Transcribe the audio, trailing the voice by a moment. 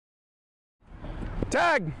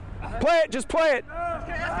Tag. Play it, just play it.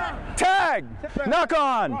 Tag. Knock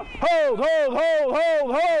on. Hold, hold, hold,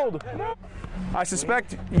 hold, hold. I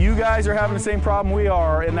suspect you guys are having the same problem we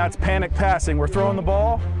are, and that's panic passing. We're throwing the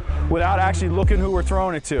ball without actually looking who we're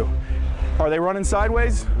throwing it to. Are they running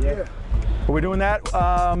sideways? Yeah. Are we doing that?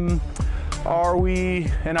 Are we,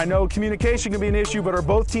 and I know communication can be an issue, but are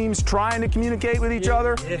both teams trying to communicate with each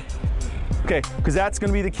other? Yeah. Okay, because that's going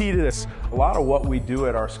to be the key to this. A lot of what we do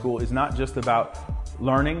at our school is not just about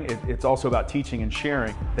learning, it's also about teaching and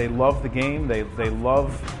sharing. They love the game, they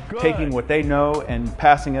love taking what they know and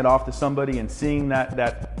passing it off to somebody and seeing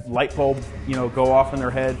that light bulb, go off in their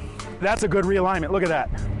head. That's a good realignment, look at that.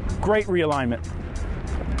 Great realignment.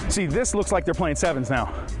 See, this looks like they're playing sevens now.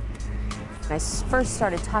 When I first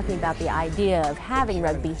started talking about the idea of having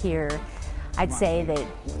rugby here, I'd say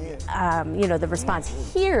that, the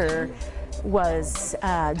response here was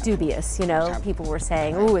dubious. People were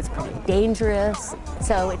saying, "Oh, it's pretty dangerous."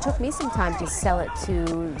 So it took me some time to sell it to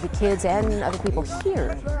the kids and other people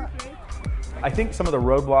here. I think some of the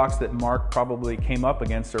roadblocks that Mark probably came up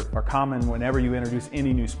against are common whenever you introduce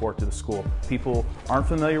any new sport to the school. People aren't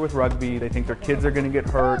familiar with rugby, they think their kids are going to get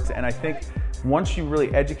hurt, and I think once you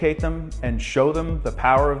really educate them and show them the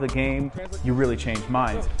power of the game, you really change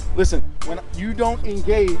minds. Listen, when you don't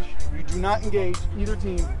engage, you do not engage either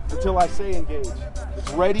team until I say engage.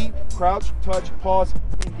 It's ready, crouch, touch, pause,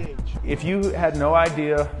 engage. If you had no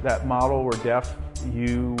idea that model were deaf,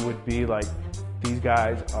 you would be like, these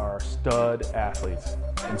guys are stud athletes.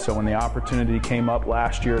 And so when the opportunity came up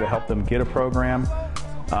last year to help them get a program,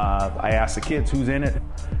 I asked the kids who's in it,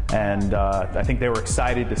 and I think they were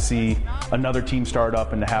excited to see another team start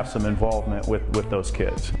up and to have some involvement with those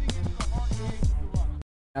kids.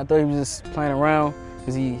 I thought he was just playing around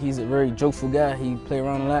because he's a very jokeful guy. He play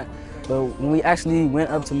around a lot. But when we actually went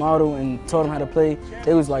up to model and taught him how to play,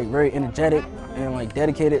 they was like very energetic and like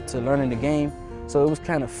dedicated to learning the game. So it was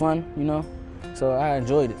kind of fun, So I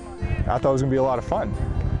enjoyed it. I thought it was going to be a lot of fun.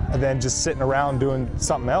 And then just sitting around doing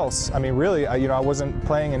something else. I mean, really, I wasn't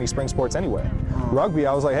playing any spring sports anyway. Rugby,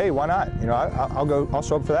 I was like, hey, why not? I'll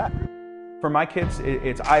show up for that. For my kids,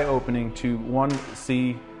 it's eye-opening to, one,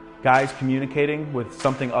 see guys communicating with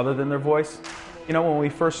something other than their voice. When we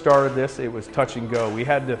first started this, it was touch and go. We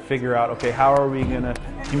had to figure out, okay, how are we going to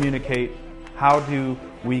communicate? How do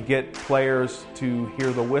we get players to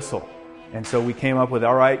hear the whistle? And so we came up with,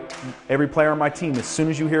 all right, every player on my team, as soon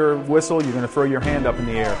as you hear a whistle, you're going to throw your hand up in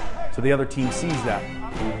the air. So the other team sees that.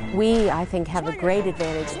 We, I think, have a great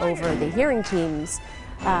advantage over the hearing teams,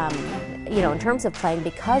 in terms of playing,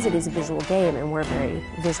 because it is a visual game and we're very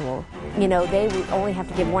visual. They would only have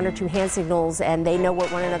to give one or two hand signals and they know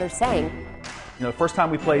what one another's saying. The first time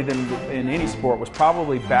we played in any sport was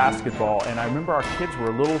probably basketball, and I remember our kids were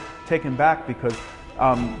a little taken back because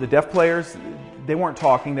the deaf players, they weren't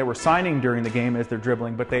talking, they were signing during the game as they're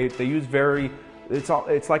dribbling, but they use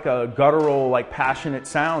it's like a guttural, like passionate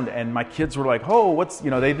sound, and my kids were like, oh,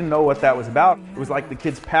 they didn't know what that was about. It was like the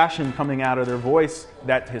kids' passion coming out of their voice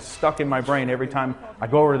that has stuck in my brain. Every time I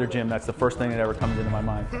go over to their gym, that's the first thing that ever comes into my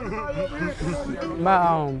mind.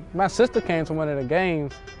 My sister came to one of the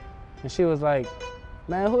games, and she was like,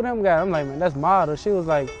 man, who them guys? I'm like, man, that's model. She was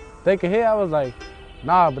like, they could hear? I was like,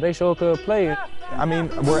 nah, but they sure could play. I mean,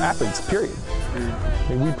 we're athletes, period.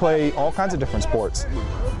 We play all kinds of different sports.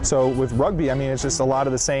 So with rugby, I mean, it's just a lot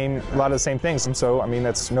of the same things. And so, I mean,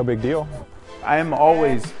 that's no big deal. I am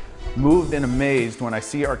always moved and amazed when I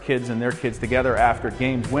see our kids and their kids together after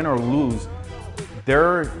games, win or lose.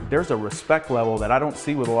 There's a respect level that I don't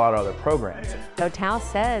see with a lot of other programs. So Tal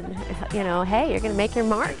said, hey, you're going to make your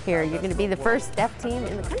mark here. You're going to be the first deaf team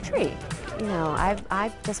in the country.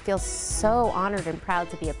 I just feel so honored and proud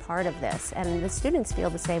to be a part of this, and the students feel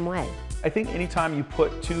the same way. I think anytime you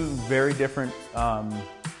put two very different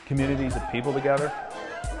communities of people together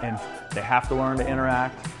and they have to learn to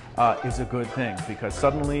interact is a good thing, because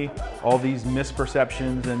suddenly all these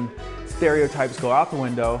misperceptions and stereotypes go out the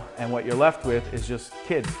window, and what you're left with is just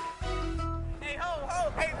kids. Hey,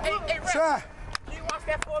 hey, Ray, can you watch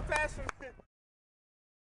that full pass?